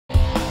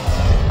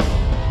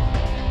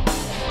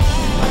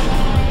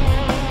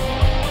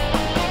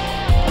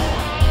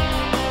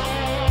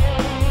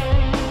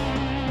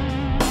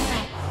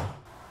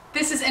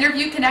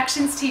Interview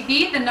Connections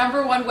TV, the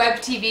 #1 web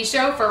TV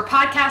show for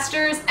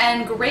podcasters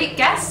and great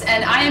guests.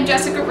 And I am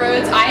Jessica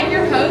Rhodes. I am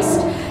your host,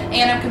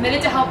 and I'm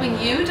committed to helping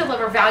you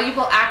deliver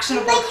valuable,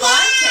 actionable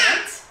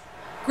content,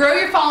 grow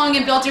your following,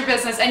 and build your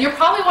business. And you're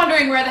probably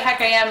wondering where the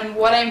heck I am and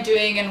what I'm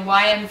doing and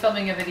why I'm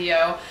filming a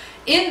video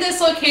in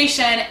this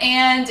location.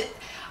 And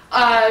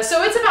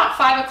so it's about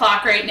 5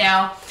 o'clock right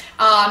now.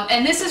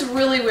 And this is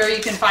really where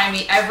you can find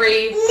me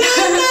every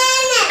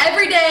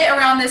day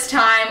around this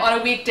time on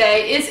a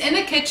weekday is in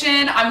the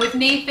kitchen. I'm with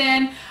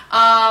Nathan.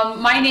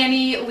 My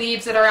nanny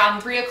leaves at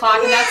around 3 o'clock,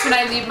 and that's when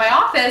I leave my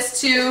office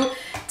to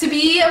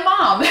be a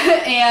mom.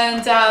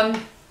 And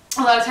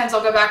a lot of times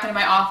I'll go back into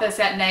my office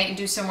at night and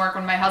do some work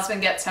when my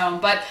husband gets home.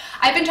 But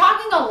I've been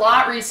talking a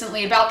lot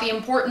recently about the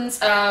importance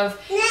of,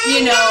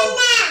 you know,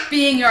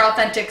 being your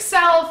authentic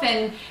self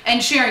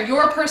and sharing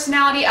your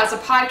personality as a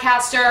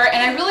podcaster.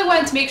 And I really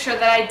wanted to make sure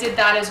that I did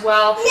that as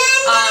well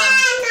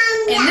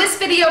in this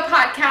video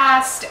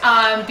podcast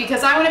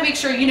because I want to make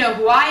sure you know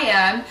who I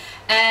am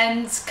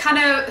and kind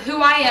of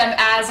who I am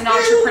as an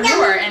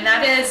entrepreneur, and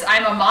that is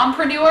I'm a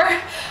mompreneur.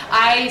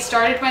 I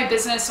started my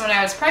business when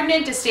I was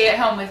pregnant to stay at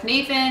home with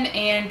Nathan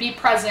and be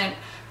present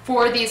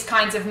for these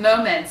kinds of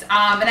moments.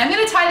 And I'm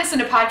going to tie this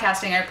into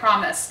podcasting, I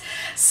promise.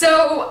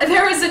 So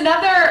there was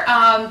another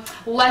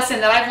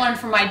lesson that I've learned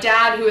from my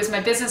dad, who is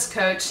my business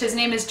coach. His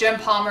name is Jim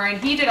Palmer,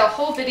 and he did a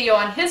whole video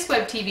on his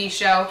web TV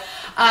show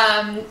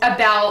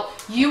about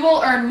you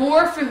will earn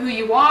more for who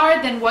you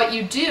are than what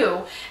you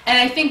do. And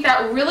I think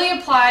that really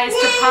applies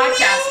to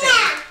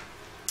podcasting.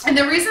 And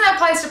the reason that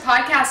applies to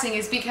podcasting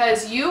is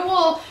because you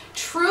will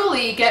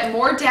truly get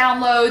more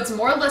downloads,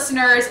 more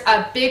listeners,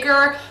 a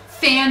bigger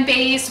fan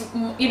base,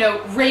 you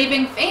know,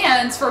 raving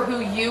fans for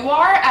who you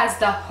are as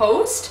the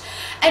host,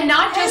 and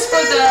not just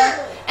for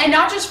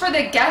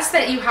the guests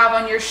that you have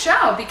on your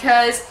show,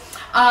 because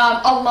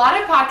a lot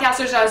of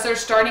podcasters, as they're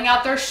starting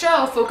out their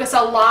show, focus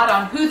a lot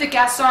on who the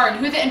guests are and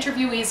who the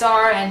interviewees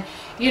are, and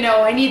you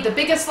know, I need the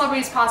biggest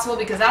celebrities possible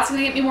because that's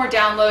going to get me more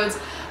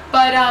downloads.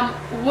 But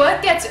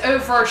what gets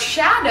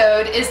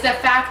overshadowed is the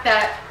fact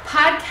that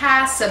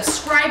podcast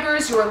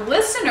subscribers, your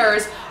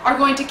listeners, are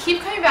going to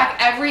keep coming back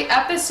every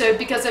episode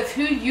because of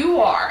who you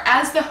are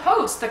as the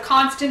host, the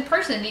constant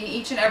person in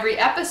each and every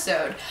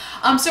episode.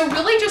 So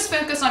really just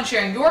focus on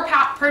sharing your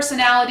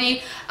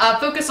personality,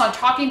 focus on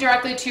talking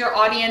directly to your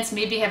audience,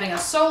 maybe having a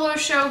solo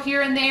show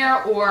here and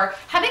there, or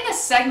having a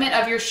segment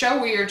of your show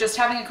where you're just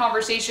having a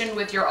conversation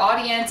with your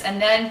audience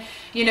and then,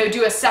 you know,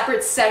 do a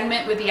separate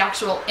segment with the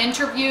actual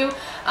interview.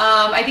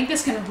 I think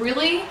this can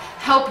really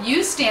help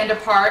you stand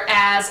apart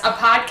as a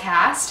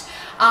podcast.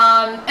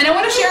 And I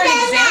want to share an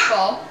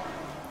example.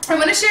 I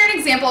want to share an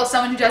example of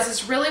someone who does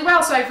this really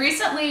well. So I've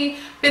recently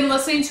been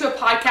listening to a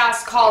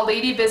podcast called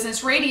Lady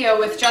Business Radio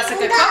with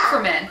Jessica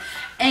Kupferman.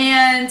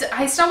 And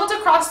I stumbled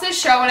across this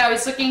show and I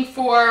was looking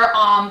for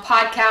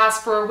podcasts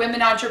for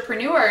women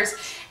entrepreneurs.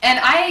 And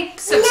I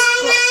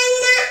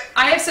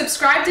have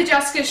subscribed to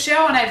Jessica's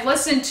show, and I've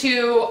listened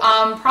to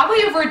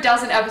probably over a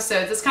dozen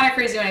episodes. It's kind of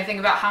crazy when I think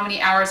about how many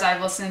hours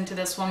I've listened to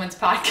this woman's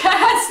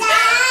podcast.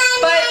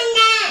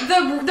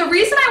 But the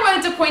reason I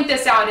wanted to point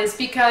this out is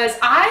because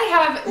I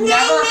have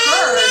never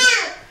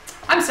heard...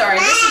 I'm sorry,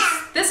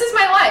 this is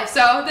my life,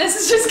 so this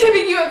is just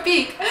giving you a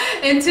peek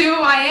into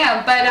who I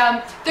am.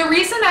 But the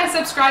reason I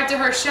subscribe to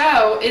her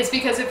show is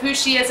because of who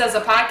she is as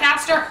a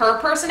podcaster, her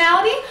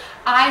personality.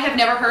 I have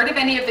never heard of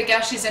any of the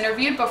guests she's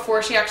interviewed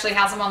before she actually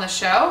has them on the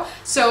show,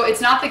 so it's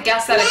not the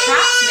guest that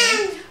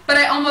attracts me, but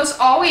I almost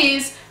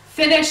always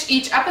finish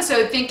each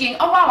episode thinking,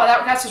 oh wow,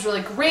 that guest was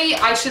really great,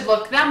 I should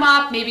look them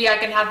up, maybe I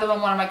can have them on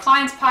one of my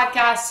clients'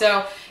 podcasts.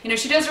 So, you know,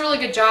 she does a really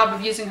good job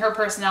of using her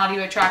personality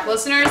to attract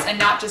listeners and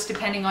not just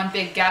depending on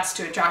big guests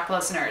to attract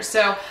listeners.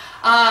 So,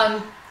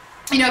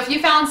 you know, if you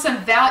found some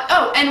value...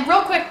 Oh, and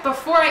real quick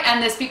before I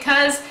end this,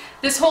 because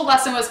this whole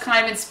lesson was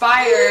kind of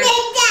inspired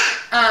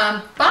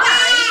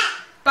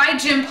by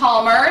Jim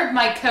Palmer,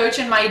 my coach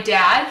and my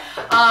dad.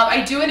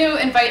 I do want to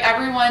invite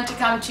everyone to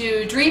come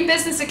to Dream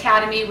Business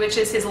Academy, which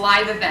is his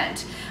live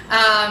event.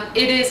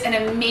 It is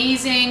an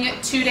amazing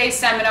 2-day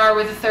seminar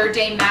with a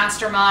 3rd-day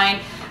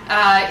mastermind.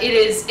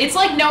 It's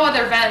like no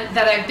other event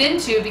that I've been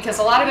to, because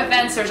a lot of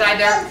events there's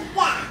either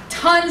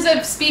tons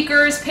of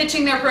speakers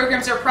pitching their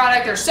programs or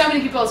product, there's so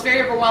many people, it's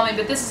very overwhelming,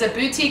 but this is a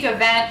boutique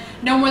event,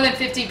 no more than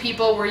 50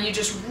 people, where you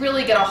just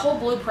really get a whole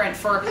blueprint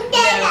for, you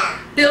know,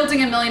 building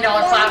 $1 million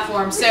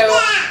platform. So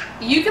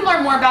you can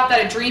learn more about that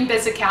at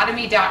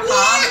dreambizacademy.com.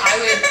 I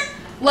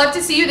would love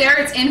to see you there.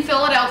 It's in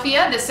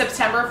Philadelphia this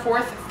September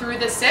 4th through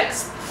the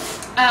 6th.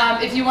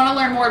 If you want to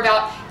learn more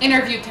about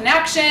interview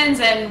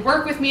connections and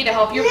work with me to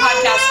help your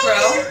podcast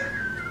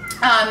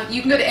grow,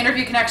 you can go to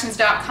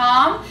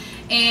interviewconnections.com,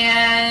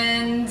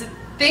 and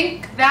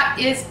think that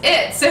is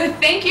it. So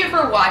thank you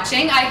for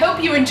watching. I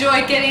hope you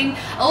enjoyed getting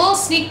a little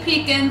sneak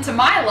peek into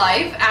my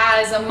life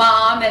as a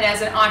mom and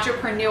as an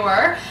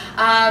entrepreneur.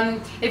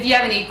 If you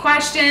have any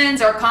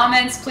questions or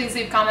comments, please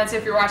leave comments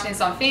if you're watching this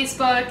on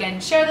Facebook,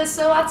 and share this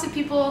so lots of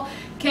people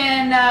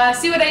can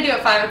see what I do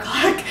at 5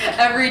 o'clock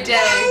every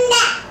day.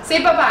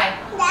 Say bye-bye.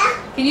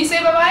 Can you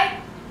say bye-bye?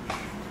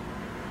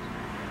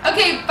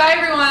 Okay, bye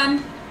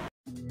everyone.